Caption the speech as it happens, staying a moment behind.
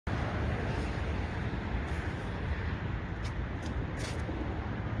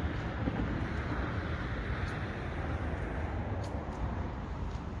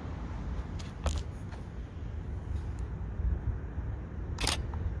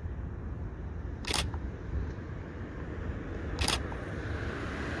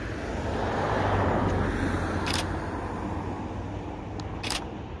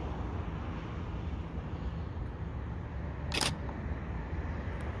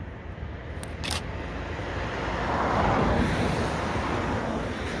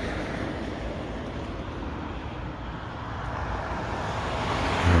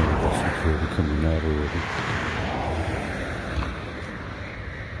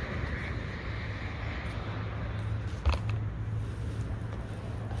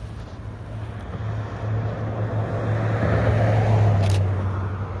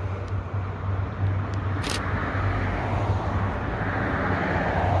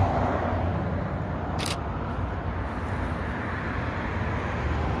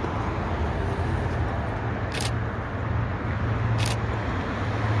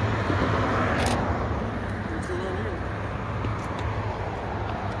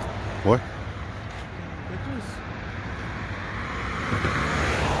What? Pictures?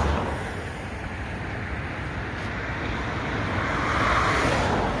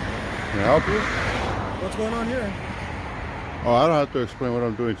 Can I help you? What's going on here? Oh, I don't have to explain what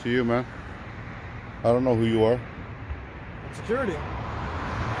I'm doing to you, man. I don't know who you are. Security.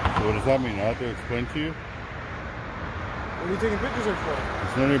 So what does that mean? I have to explain to you? What are you taking pictures of for?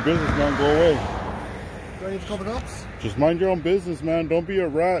 It's none of your business, man. Go away. Do I need to call the cops? Just mind your own business, man. Don't be a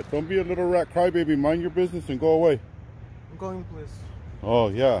rat. Don't be a little rat crybaby. Mind your business and go away. I'm calling the police. Oh,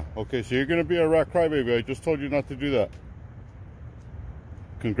 yeah. Okay, so you're going to be a rat crybaby. I just told you not to do that.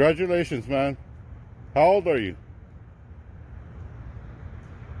 Congratulations, man. How old are you?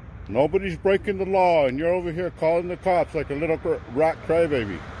 Nobody's breaking the law, and you're over here calling the cops like a little rat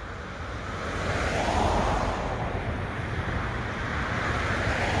crybaby.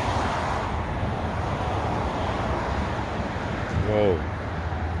 Whoa.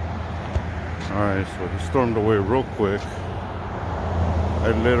 Alright, so he stormed away real quick.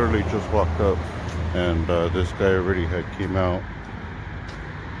 I literally just walked up, and this guy already had came out,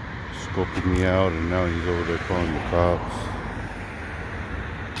 scoping me out, and now he's over there calling the cops.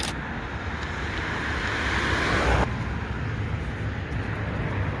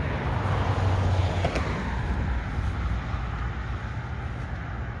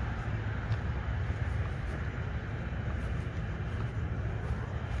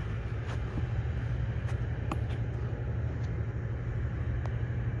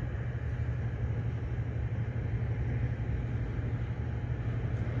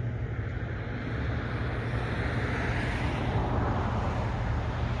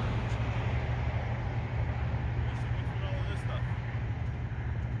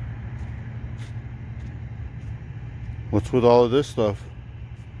 What's with all of this stuff?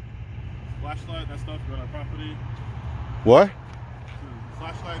 Flashlight, that stuff, you're on our property. What?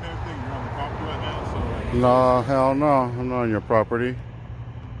 Flashlight and everything, you're on the property right now, so... No, hell no. I'm not on your property.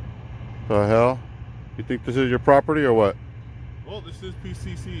 The hell? You think this is your property or what? Well, this is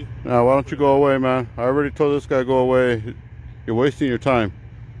PCC. Now, why don't you go away, man? I already told this guy go away. You're wasting your time.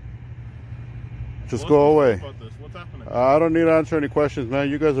 Just go away. About this? What's happening? I don't need to answer any questions, man.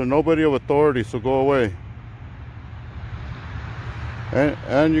 You guys are nobody of authority, so go away.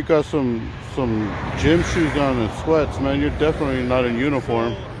 And you got some gym shoes on and sweats, man. You're definitely not in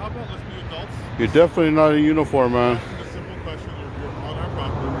uniform. So, how about let's be adults? You're definitely not in uniform, man. A simple question. You're on our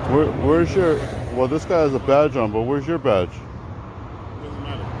property. Where's your... Well, this guy has a badge on, but where's your badge? Doesn't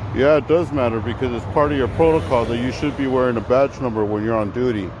matter. Yeah, it does matter because it's part of your protocol that you should be wearing a badge number when you're on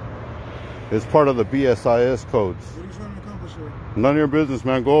duty. It's part of the BSIS codes. What are you trying to accomplish here? None of your business,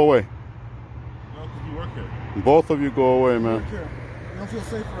 man. Go away. No, because you work here. Both of you go away, I man. don't care. I don't feel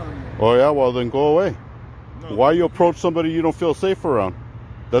safe around you. Oh, yeah? Well, then go away. No, Why you approach somebody you don't feel safe around?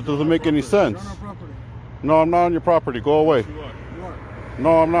 That doesn't make any sense. You're on our property. No, I'm not on your property. Go away. you are. You are.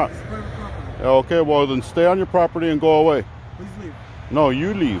 No, I'm not. It's private property. Okay, well, then stay on your property and go away. Please leave. No,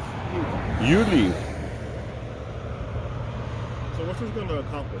 you leave. Leave. You leave. So what's this going to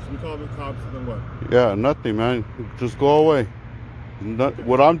accomplish? We call the cops and then what? Yeah, nothing, man. Just go away.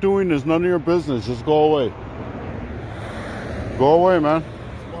 What I'm doing is none of your business. Just go away. Go away, man. So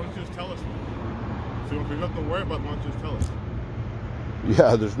why don't you just tell us? So if there's nothing to worry about, why don't you just tell us?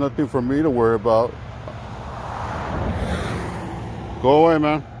 Yeah, there's nothing for me to worry about. Go away,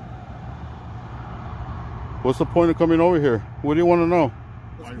 man. What's the point of coming over here? What do you want to know?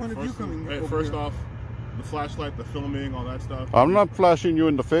 What's the point of you coming Hey, over first here? off, the flashlight, the filming, all that stuff. I'm not flashing you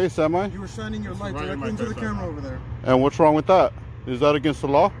in the face, am I? You were shining your light right in directly my into the face right camera now. over there. And what's wrong with that? Is that against the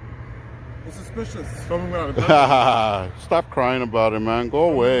law? It's suspicious. Filming without a permit. Stop crying about it, man. Go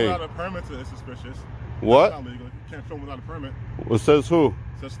Filming away. without a permit is suspicious. What? That's not legal. You can't film without a permit. It says who?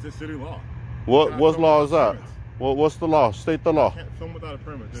 It's just city law. What law is that? Permits. Well, what's the law? State the law. You can't film without a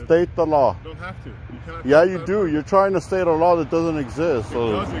permit, dude. State the law. You don't have to. You cannot Yeah, film you without a do. permit. You're trying to state a law that doesn't exist. It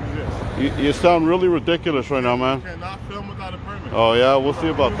So does exist. you sound really ridiculous right now, You man. cannot film without a permit. Oh yeah, we'll see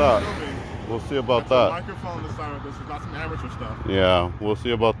about that. Filming, We'll see about that's a that. microphone this time. This is not some amateur stuff. Yeah, we'll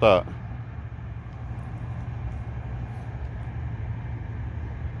see about that.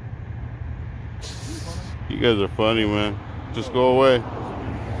 You guys are funny, man. Just go away.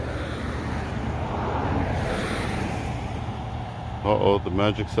 Uh-oh, the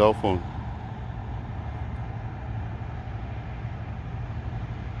magic cell phone.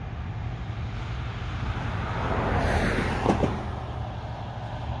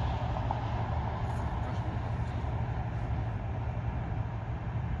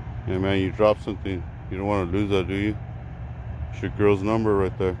 Hey man, you dropped something. You don't want to lose that, do you? It's your girl's number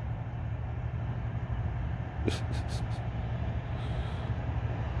right there.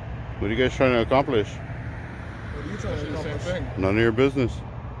 What are you guys trying to accomplish? What are you trying to Actually, the same accomplish? thing. None of your business. Then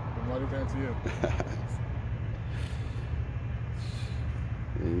why did they answer you?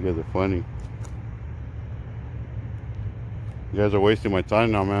 Yeah, you guys are funny. You guys are wasting my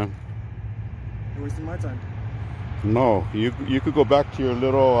time now, man. You're wasting my time. No, you could go back to your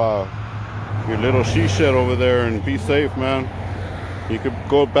little she shed over there and be safe, man. You could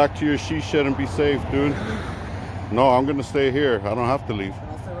go back to your she shed and be safe, dude. No, I'm gonna stay here. I don't have to leave.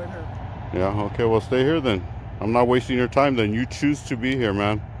 I'll stay right here. Yeah, okay, well stay here then. I'm not wasting your time then. You choose to be here,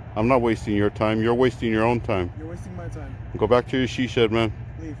 man. I'm not wasting your time. You're wasting your own time. You're wasting my time. Go back to your she shed, man.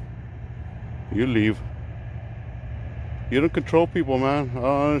 Leave. You leave. You don't control people, man. I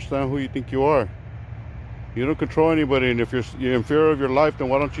don't understand who you think you are. You don't control anybody, and if you're in fear of your life, then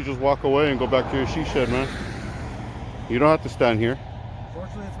why don't you just walk away and go back to your she shed, man? You don't have to stand here.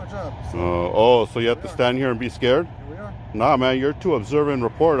 Fortunately, it's my job. So So you have to stand here and be scared? here we are. Nah, man, you're too observant and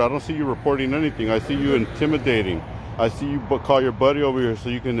report. I don't see you reporting anything. I see you intimidating. I see you call your buddy over here so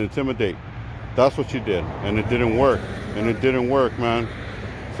you can intimidate. That's what you did, and it didn't work. And it didn't work, man.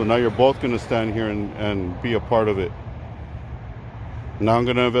 So now you're both going to stand here and be a part of it. Now I'm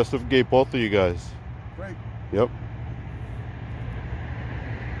going to investigate both of you guys. Great. Yep.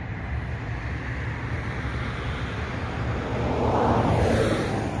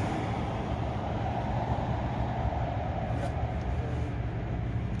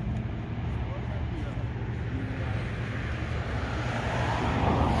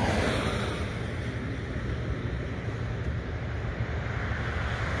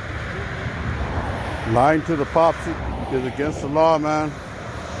 Lying to the cops is against the law, man.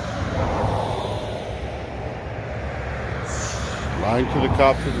 Lying to the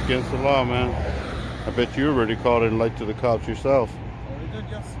cops is against the law, man. I bet you already called and lied to the cops yourself. Already did,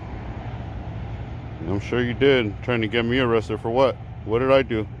 yes. I'm sure you did. Trying to get me arrested for what? What did I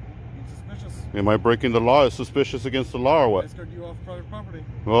do? Being suspicious. Am I breaking the law? Is suspicious against the law or I what? escorted you off private property.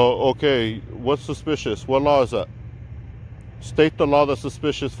 Well, okay. What's suspicious? What law is that? State the law that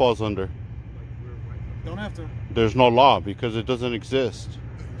suspicious falls under. Don't have to. There's no law because it doesn't exist.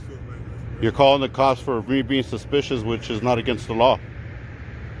 You're calling the cops for me being suspicious, which is not against the law.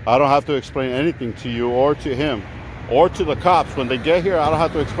 I don't have to explain anything to you or to him or to the cops. When they get here, I don't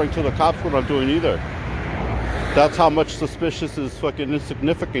have to explain to the cops what I'm doing either. That's how much suspicious is fucking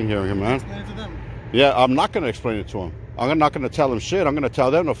insignificant here, man. Explain it to them. Yeah, I'm not going to explain it to them. I'm not going to tell them shit. I'm going to tell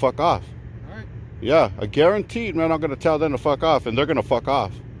them to fuck off. All right. Yeah, I guaranteed, man, I'm going to tell them to fuck off, and they're going to fuck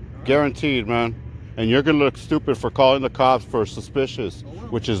off. Guaranteed, man. And you're going to look stupid for calling the cops for suspicious,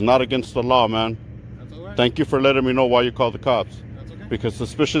 which is not against the law, man. That's all right. Thank you for letting me know why you called the cops. That's okay. Because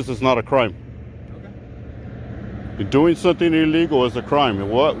suspicious is not a crime. Okay. Doing something illegal is a crime.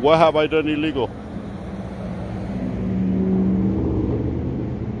 What have I done illegal?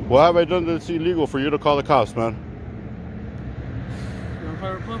 What have I done that's illegal for you to call the cops, man? You're on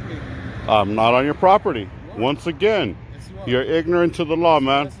private property. I'm not on your property. You are. Once again, Yes, you are. you're ignorant to the law,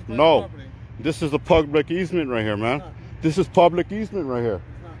 man. This is private No. property. This is a public easement right here, man. It's not. This is public easement right here.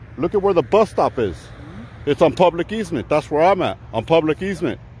 It's not. Look at where the bus stop is. It's on public easement. That's where I'm at, on public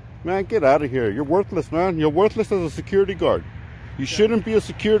easement. Man, get out of here. You're worthless, man. You're worthless as a security guard. You shouldn't be a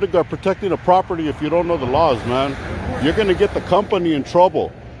security guard protecting a property if you don't know the laws, man. You're going to get the company in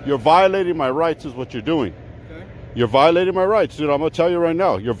trouble. You're violating my rights is what you're doing. Okay. You're violating my rights, dude. I'm going to tell you right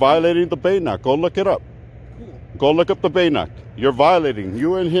now. You're violating the Bain Act. Go look it up. Cool. Go look up the Bain Act. You're violating.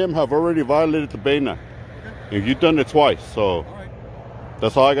 You and him have already violated the Bain Act. Okay. And you've done it twice. So All right.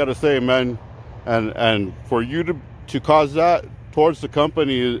 that's all I got to say, man. And for you to cause that towards the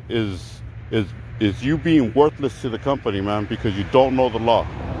company is you being worthless to the company, man, because you don't know the law.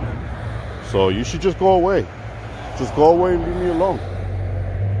 So you should just go away. Just go away and leave me alone.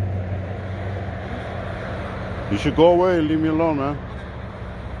 You should go away and leave me alone, man.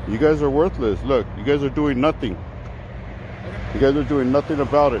 You guys are worthless. Look, you guys are doing nothing. You guys are doing nothing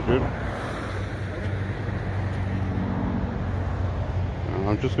about it, dude.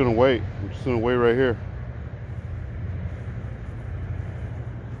 I'm just gonna wait. I'm just gonna wait right here.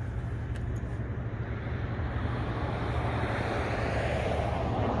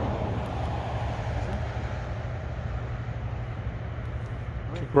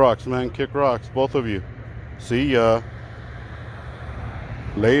 Kick rocks, man. Kick rocks. Both of you. See ya.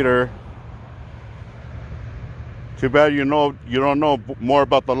 Later. Too bad you don't know more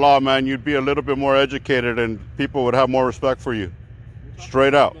about the law, man. You'd be a little bit more educated and people would have more respect for you.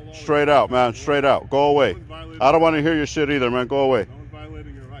 Straight out, man, straight out. Go away. I don't want to hear your shit either, man. Go away. No one's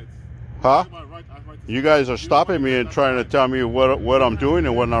violating your rights. Huh? I have right to You guys are stopping me and trying to tell me what I'm doing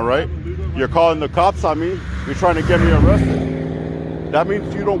and what not right. You're calling the cops on me. You're trying to get me arrested. That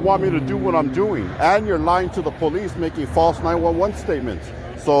means you don't want me to do what I'm doing. And you're lying to the police, making false 911 statements.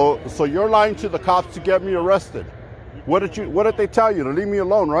 So you're lying to the cops to get me arrested. What did they tell you? To leave me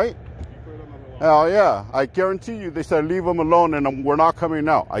alone, right? Hell yeah. I guarantee you they said leave them alone and we're not coming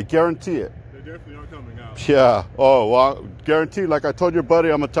out. I guarantee it. They definitely are coming out. Yeah. Oh, well, guaranteed. Like I told your buddy,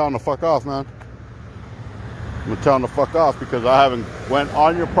 I'm going to tell him to fuck off, man. I'm going to tell him to fuck off because I haven't went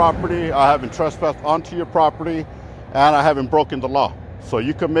on your property. I haven't trespassed onto your property. And I haven't broken the law. So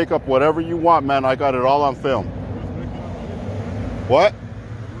you can make up whatever you want, man. I got it all on film. What?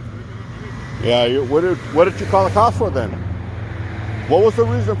 Yeah, what did you call the cops for then? What was the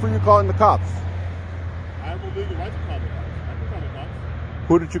reason for you calling the cops? I have a legal right to call the cops. I can call the cops.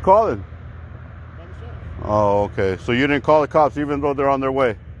 Who did you call in? Call the sheriff. Oh, okay. So you didn't call the cops even though they're on their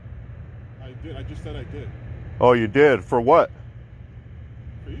way? I did. I just said I did. Oh, you did? For what?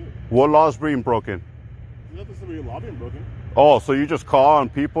 For you. What law's being broken? There's nothing to be a law being broken. Oh, so you just call on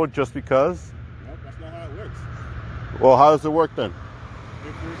people just because? No, that's not how it works. Well, how does it work then?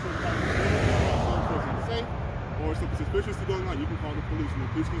 If there's some kind of something safe or something suspicious is going on, you can call the police and the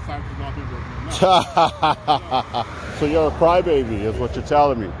police can decide if it's not being broken or not. So you're a crybaby is what you're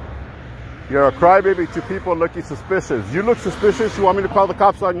telling me. You're a crybaby to people looking suspicious. You look suspicious, you want me to call the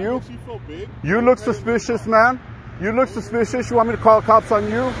cops on you? You feel big. You look suspicious, man. You look suspicious, you want me to call the cops on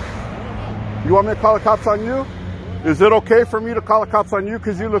you? You want me to call the cops on you? Is it okay for me to call the cops on you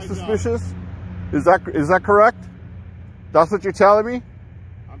because you look suspicious? Is that correct? That's what you're telling me?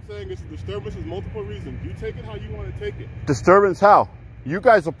 I'm saying it's a disturbance is multiple reasons. You take it how you want to take it. Disturbance how? You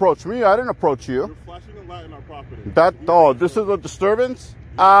guys approached me. I didn't approach you. You're flashing a light in our property. This is a disturbance?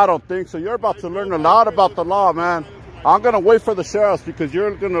 I don't think so. You're about to learn a lot about the law, man. I'm going to wait for the sheriffs because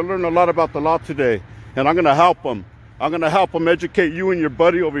you're going to learn a lot about the law today. And I'm going to help them. I'm going to help them educate you and your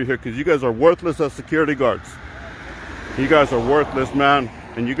buddy over here because you guys are worthless as security guards. You guys are worthless, man.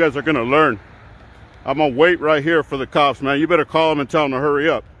 And you guys are going to learn. I'm going to wait right here for the cops, man. You better call them and tell them to hurry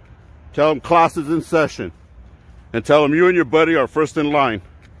up. Tell them class is in session. And tell them you and your buddy are first in line.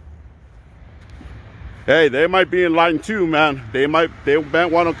 Hey, they might be in line too, man. They might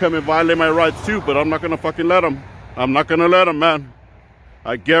want to come and violate my rights too, but I'm not going to fucking let them. I'm not going to let them, man.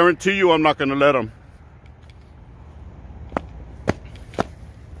 I guarantee you I'm not going to let them.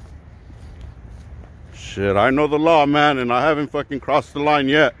 Shit, I know the law, man, and I haven't fucking crossed the line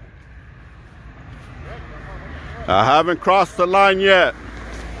yet. I haven't crossed the line yet.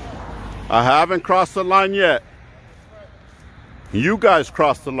 I haven't crossed the line yet. You guys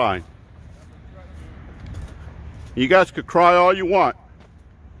crossed the line. You guys could cry all you want.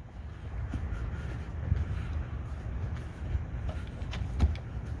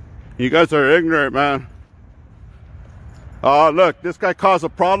 You guys are ignorant, man. Oh, look, this guy caused a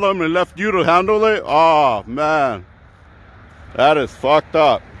problem and left you to handle it? Oh, man. That is fucked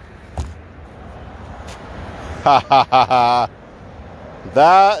up. Ha ha ha ha.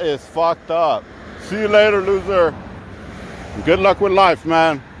 That is fucked up. See you later, loser. Good luck with life,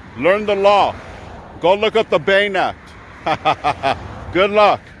 man. Learn the law. Go look up the Bain Act. Good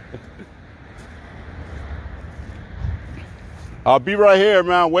luck. I'll be right here,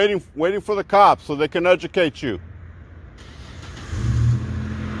 man, waiting for the cops so they can educate you.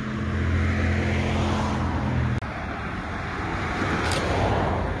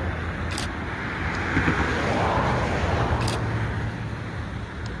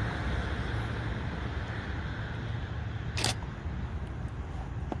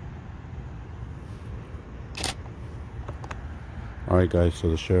 All right, guys, so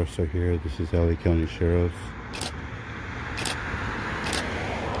the sheriffs are here. This is LA County Sheriffs.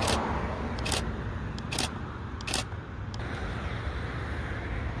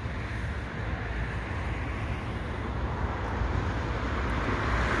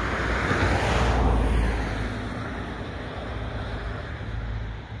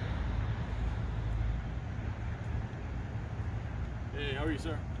 Hey, how are you,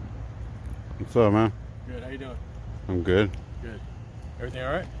 sir? What's up, man? Good, how you doing? I'm good. Good. Everything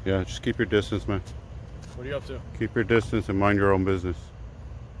all right? Yeah, just keep your distance, man. What are you up to? Keep your distance and mind your own business.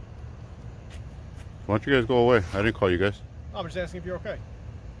 Why don't you guys go away? I didn't call you guys. I'm just asking if you're okay.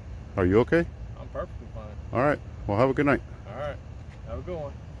 Are you okay? I'm perfectly fine. All right. Well, have a good night. All right. Have a good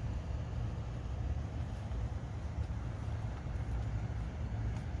one.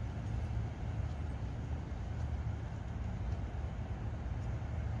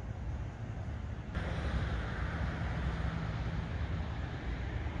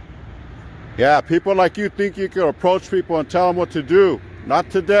 Yeah, people like you think you can approach people and tell them what to do. Not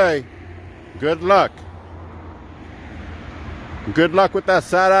today. Good luck. Good luck with that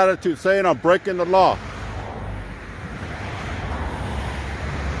sad attitude saying I'm breaking the law.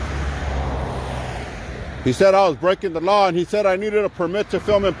 He said I was breaking the law, and he said I needed a permit to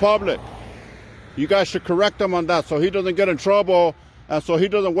film in public. You guys should correct him on that so he doesn't get in trouble and so he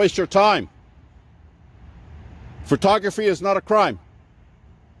doesn't waste your time. Photography is not a crime.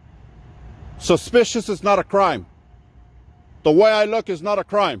 Suspicious is not a crime. The way I look is not a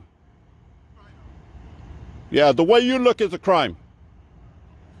crime. Yeah, the way you look is a crime.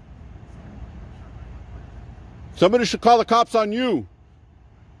 Somebody should call the cops on you.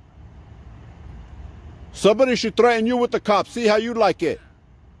 Somebody should threaten you with the cops. See how you like it.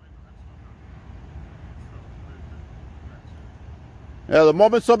 Yeah, the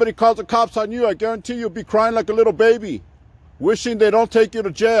moment somebody calls the cops on you, I guarantee you'll be crying like a little baby, wishing they don't take you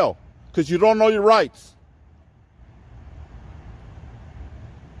to jail because you don't know your rights.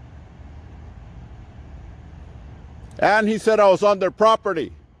 And he said I was on their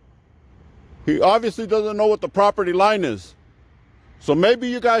property. He obviously doesn't know what the property line is. So maybe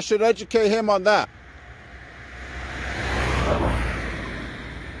you guys should educate him on that.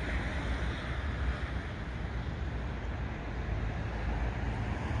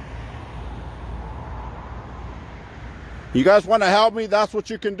 You guys want to help me? That's what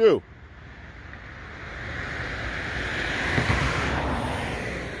you can do.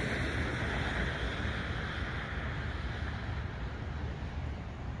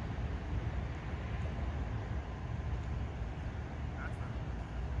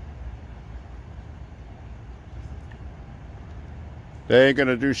 They ain't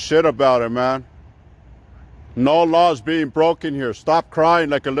gonna do shit about it, man. No laws being broken here. Stop crying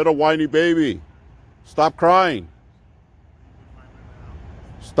like a little whiny baby. Stop crying.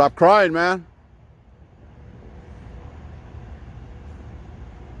 Stop crying, man.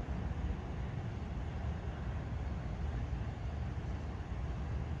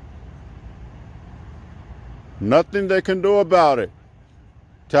 Nothing they can do about it.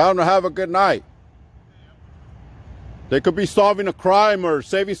 Tell them to have a good night. They could be solving a crime or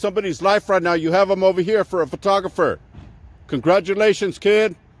saving somebody's life right now. You have them over here for a photographer. Congratulations,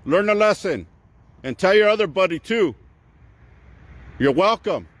 kid. Learn a lesson. And tell your other buddy, too. You're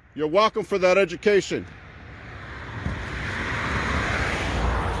welcome. You're welcome for that education.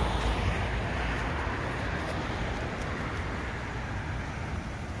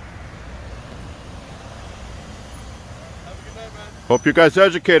 Have a good night, man. Hope you guys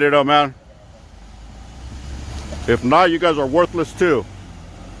educated them, man. If not, you guys are worthless too.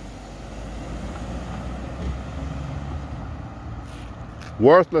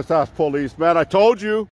 Worthless ass police, man. I told you.